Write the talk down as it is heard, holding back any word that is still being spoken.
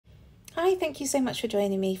Hi, thank you so much for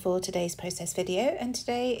joining me for today's process video, and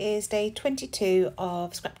today is day 22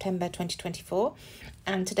 of Scraptember 2024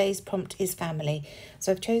 and today's prompt is family.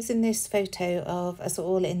 So I've chosen this photo of us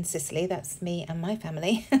all in Sicily, that's me and my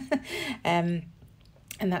family.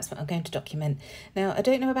 And that's what I'm going to document. Now, I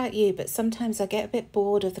don't know about you, but sometimes I get a bit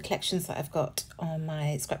bored of the collections that I've got on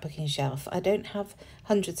my scrapbooking shelf. I don't have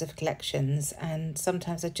hundreds of collections, and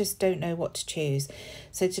sometimes I just don't know what to choose.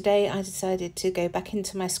 So today I decided to go back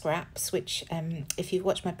into my scraps, which if you've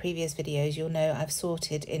watched my previous videos, you'll know I've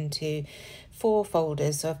sorted into 4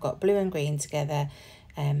 folders. So I've got blue and green together,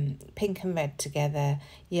 pink and red together,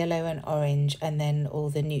 yellow and orange, and then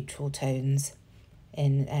all the neutral tones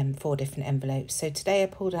in 4 different envelopes. So today I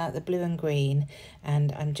pulled out the blue and green,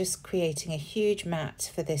 and I'm just creating a huge mat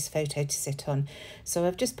for this photo to sit on. So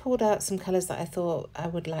I've just pulled out some colours that I thought I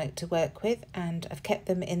would like to work with, and I've kept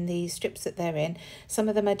them in the strips that they're in. Some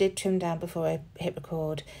of them I did trim down before I hit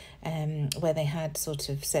record, where they had sort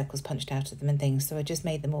of circles punched out of them and things, so I just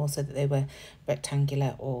made them all so that they were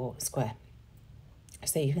rectangular or square.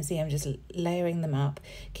 So you can see I'm just layering them up,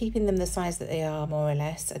 keeping them the size that they are more or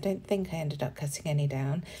less. I don't think I ended up cutting any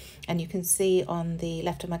down. And you can see on the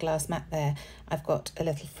left of my glass mat there, I've got a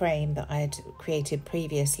little frame that I'd created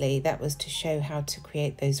previously. That was to show how to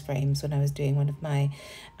create those frames when I was doing one of my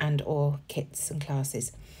and/or kits and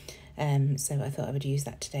classes. So I thought I would use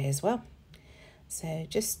that today as well. So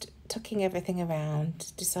just tucking everything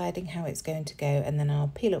around, deciding how it's going to go, and then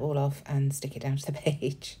I'll peel it all off and stick it down to the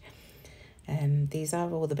page. These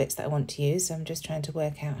are all the bits that I want to use, so I'm just trying to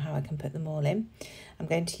work out how I can put them all in. I'm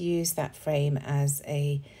going to use that frame as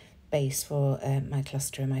a base for my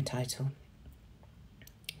cluster and my title.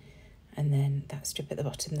 And then that strip at the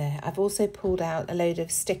bottom there. I've also pulled out a load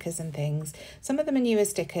of stickers and things. Some of them are newer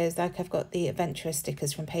stickers, like I've got the Adventurous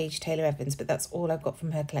stickers from Paige Taylor Evans, but that's all I've got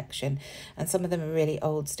from her collection. And some of them are really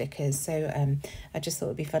old stickers, so I just thought it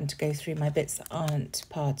would be fun to go through my bits that aren't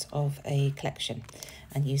part of a collection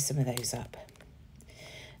and use some of those up.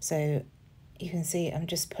 So you can see I'm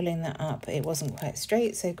just pulling that up. It wasn't quite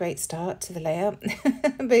straight, so great start to the layout,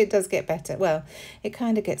 but it does get better. Well, it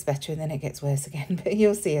kind of gets better and then it gets worse again, but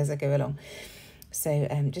you'll see as I go along. So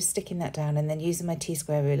just sticking that down and then using my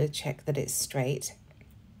T-square ruler to check that it's straight,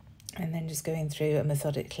 and then just going through and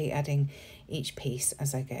methodically adding each piece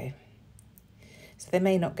as I go. So they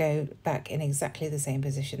may not go back in exactly the same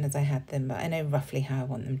position as I had them, but I know roughly how I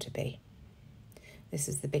want them to be. This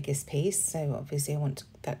is the biggest piece, so obviously I want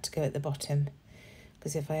that to go at the bottom,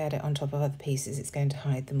 because if I add it on top of other pieces, it's going to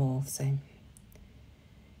hide them all. So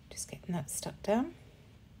just getting that stuck down.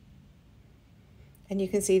 And you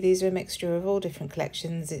can see these are a mixture of all different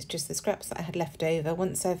collections. It's just the scraps that I had left over.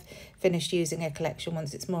 Once I've finished using a collection,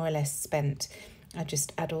 once it's more or less spent, I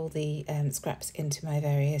just add all the scraps into my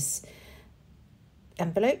various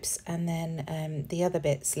envelopes, and then the other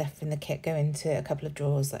bits left from the kit go into a couple of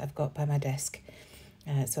drawers that I've got by my desk.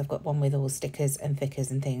 So I've got one with all stickers and thickers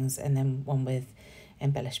and things, and then one with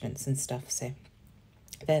embellishments and stuff. So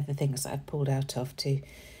they're the things that I've pulled out of to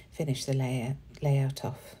finish the layout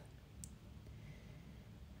off.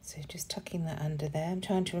 So just tucking that under there. I'm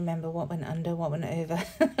trying to remember what went under, what went over.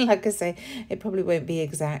 Like I say, it probably won't be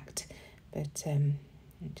exact, but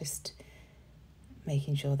just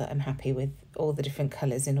making sure that I'm happy with all the different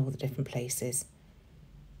colours in all the different places.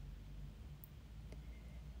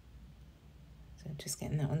 So just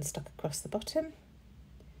getting that one stuck across the bottom.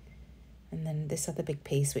 And then this other big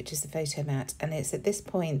piece, which is the photo mat. And it's at this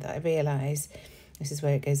point that I realise, this is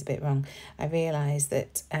where it goes a bit wrong, I realise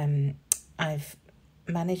that I've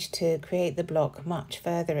managed to create the block much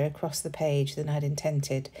further across the page than I'd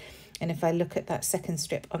intended. And if I look at that second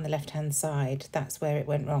strip on the left-hand side, that's where it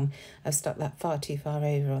went wrong. I've stuck that far too far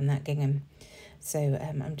over on that gingham. So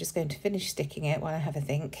I'm just going to finish sticking it while I have a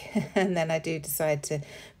think, and then I do decide to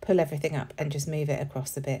pull everything up and just move it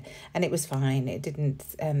across a bit. And it was fine. It didn't,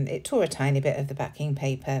 it tore a tiny bit of the backing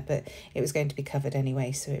paper, but it was going to be covered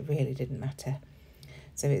anyway, so it really didn't matter.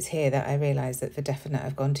 So it's here that I realise that for definite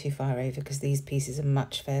I've gone too far over, because these pieces are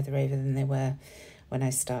much further over than they were when I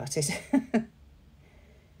started.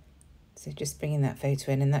 So just bringing that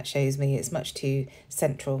photo in, and that shows me it's much too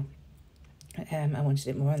central. I wanted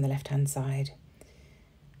it more on the left-hand side.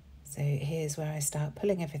 So here's where I start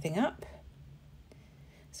pulling everything up.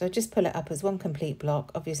 So I just pull it up as one complete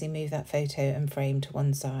block, obviously move that photo and frame to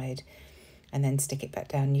one side, and then stick it back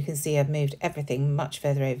down. You can see I've moved everything much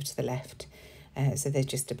further over to the left. So there's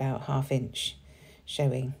just about ½ inch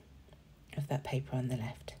showing of that paper on the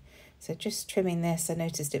left. So just trimming this, I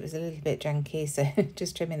noticed it was a little bit janky, so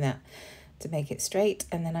just trimming that to make it straight.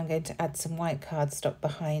 And then I'm going to add some white cardstock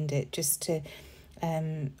behind it just to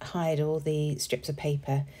hide all the strips of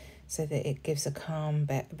paper, so that it gives a calm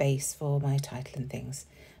base for my title and things.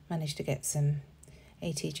 Managed to get some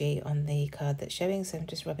ATG on the card that's showing, so I'm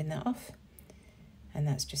just rubbing that off, and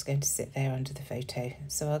that's just going to sit there under the photo.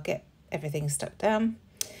 So I'll get everything stuck down,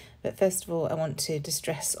 but first of all I want to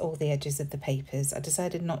distress all the edges of the papers. I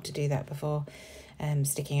decided not to do that before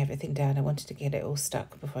sticking everything down. I wanted to get it all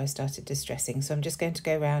stuck before I started distressing, so I'm just going to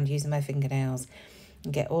go around using my fingernails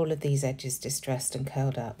and get all of these edges distressed and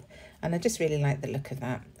curled up, and I just really like the look of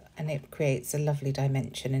that, and it creates a lovely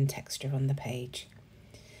dimension and texture on the page.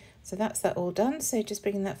 So that's that all done, so just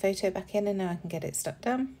bringing that photo back in, and now I can get it stuck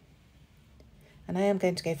down. And I am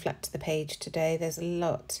going to go flat to the page today. There's a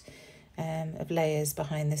lot of layers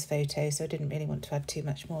behind this photo, so I didn't really want to add too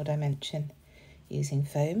much more dimension using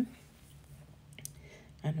foam.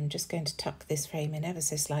 And I'm just going to tuck this frame in ever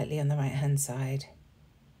so slightly on the right hand side.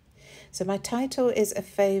 So my title is a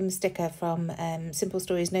foam sticker from Simple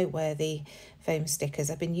Stories Noteworthy foam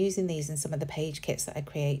stickers. I've been using these in some of the page kits that I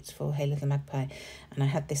create for Hey Little Magpie, and I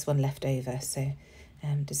had this one left over, so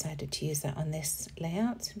decided to use that on this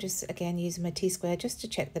layout. Just again using my T-square just to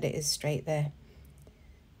check that it is straight there,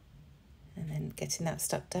 and then getting that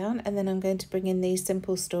stuck down. And then I'm going to bring in these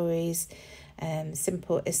Simple Stories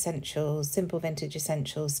Simple Essentials, Simple Vintage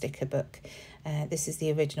Essentials sticker book. This is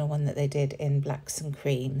the original one that they did in blacks and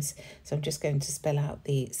creams. So I'm just going to spell out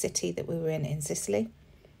the city that we were in Sicily.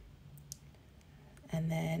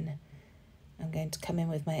 And then I'm going to come in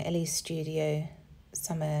with my Ellie Studio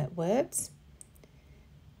summer words.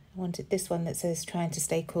 I wanted this one that says trying to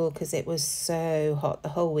stay cool because it was so hot the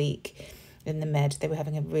whole week in the Med. They were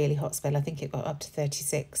having a really hot spell. I think it got up to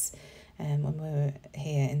 36 when we were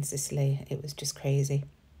here in Sicily. It was just crazy.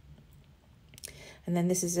 And then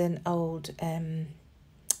this is an old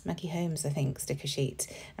Maggie Holmes, I think, sticker sheet.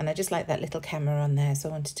 And I just like that little camera on there, so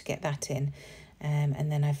I wanted to get that in. And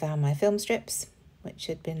then I found my film strips, which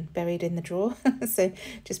had been buried in the drawer. So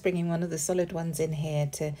just bringing one of the solid ones in here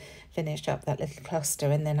to finish up that little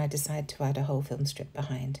cluster. And then I decided to add a whole film strip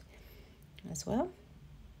behind as well.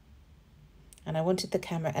 And I wanted the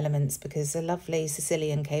camera elements because a lovely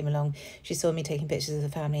Sicilian came along. She saw me taking pictures of the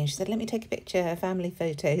family and she said, let me take a picture, a family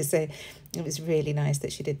photo. So it was really nice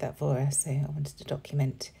that she did that for us. So I wanted to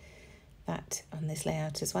document that on this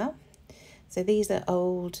layout as well. So these are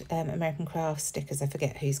old American Crafts stickers. I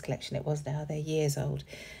forget whose collection it was now. They're years old.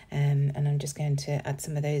 And I'm just going to add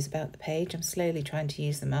some of those about the page. I'm slowly trying to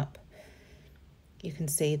use them up. You can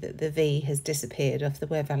see that the V has disappeared off the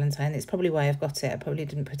Wear Valentine. It's probably why I've got it. I probably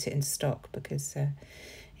didn't put it into stock because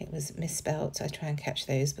it was misspelt. I try and catch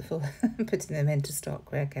those before putting them into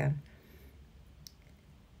stock where I can.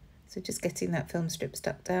 So just getting that film strip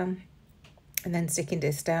stuck down and then sticking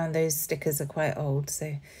this down. Those stickers are quite old,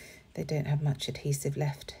 so they don't have much adhesive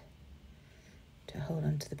left to hold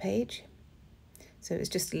onto the page. So it's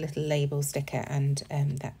just a little label sticker and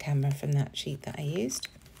that camera from that sheet that I used.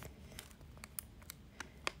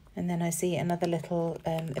 And then I see another little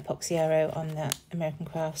epoxy arrow on that American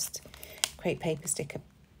Crafts crepe paper sticker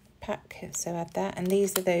pack, so add that. And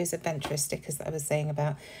these are those adventurous stickers that I was saying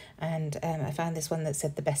about, and I found this one that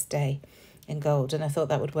said the best day in gold, and I thought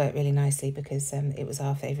that would work really nicely because it was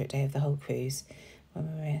our favourite day of the whole cruise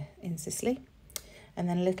when we were in Sicily. And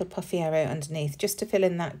then a little puffy arrow underneath just to fill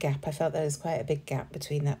in that gap. I felt there was quite a big gap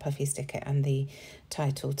between that puffy sticker and the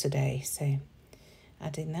title today, so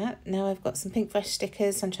adding that. Now I've got some Pink Fresh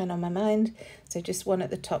stickers, Sunshine on My Mind. So just one at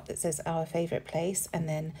the top that says Our Favourite Place, and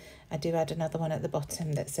then I do add another one at the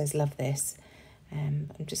bottom that says Love This. I'm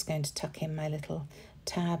just going to tuck in my little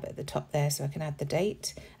tab at the top there so I can add the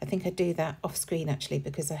date. I think I do that off screen actually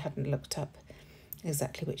because I hadn't looked up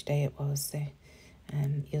exactly which day it was. So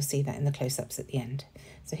you'll see that in the close-ups at the end.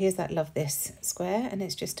 So here's that Love This square, and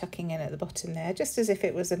it's just tucking in at the bottom there, just as if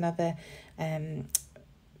it was another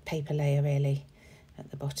paper layer really at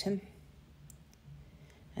the bottom.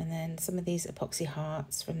 And then some of these epoxy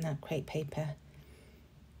hearts from that crepe paper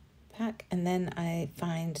pack. And then I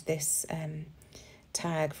find this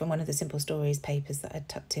tag from one of the Simple Stories papers that I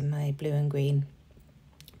tucked in my blue and green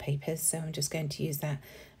papers. So I'm just going to use that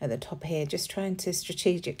at the top here, just trying to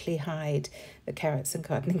strategically hide the carrots and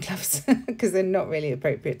gardening gloves because they're not really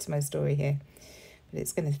appropriate to my story here, but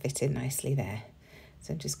it's going to fit in nicely there.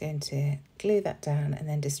 So I'm just going to glue that down and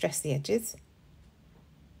then distress the edges.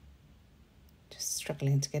 Just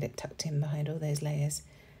struggling to get it tucked in behind all those layers.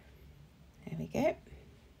 There we go.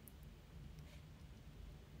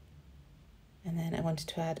 And then I wanted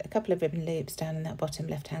to add a couple of ribbon loops down in that bottom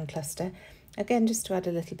left-hand cluster. Again, just to add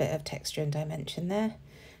a little bit of texture and dimension there.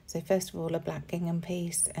 So first of all, a black gingham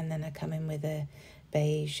piece, and then I come in with a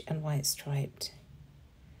beige and white striped.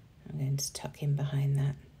 I'm going to tuck in behind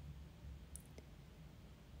that.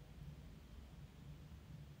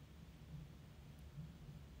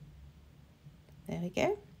 we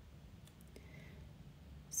go.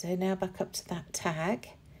 So now back up to that tag,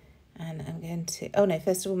 and I'm going to, oh no,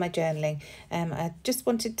 first of all, my journaling. I just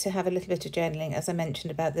wanted to have a little bit of journaling, as I mentioned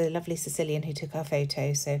about the lovely Sicilian who took our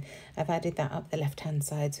photo. So I've added that up the left-hand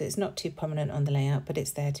side, so it's not too prominent on the layout, but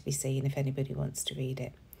it's there to be seen if anybody wants to read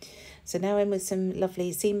it. So now in with some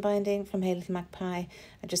lovely seam binding from Hey Little Magpie.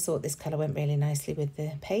 I just thought this colour went really nicely with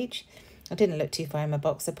the page. I didn't look too far in my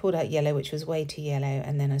box. I pulled out yellow, which was way too yellow,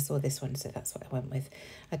 and then I saw this one, so that's what I went with.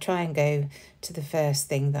 I try and go to the first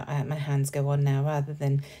thing that my hands go on now, rather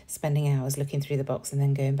than spending hours looking through the box and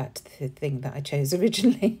then going back to the thing that I chose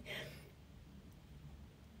originally.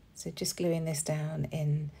 So just gluing this down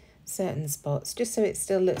in certain spots, just so it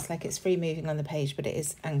still looks like it's free moving on the page, but it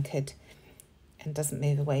is anchored and doesn't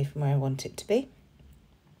move away from where I want it to be.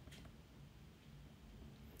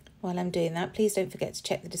 While I'm doing that, please don't forget to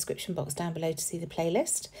check the description box down below to see the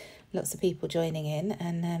playlist. Lots of people joining in,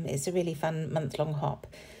 and it's a really fun month-long hop.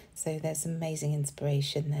 So there's some amazing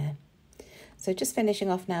inspiration there. So just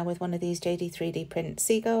finishing off now with one of these JD 3D print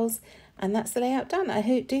seagulls, and that's the layout done.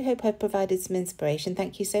 I do hope I've provided some inspiration.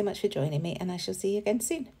 Thank you so much for joining me, and I shall see you again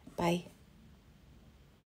soon. Bye.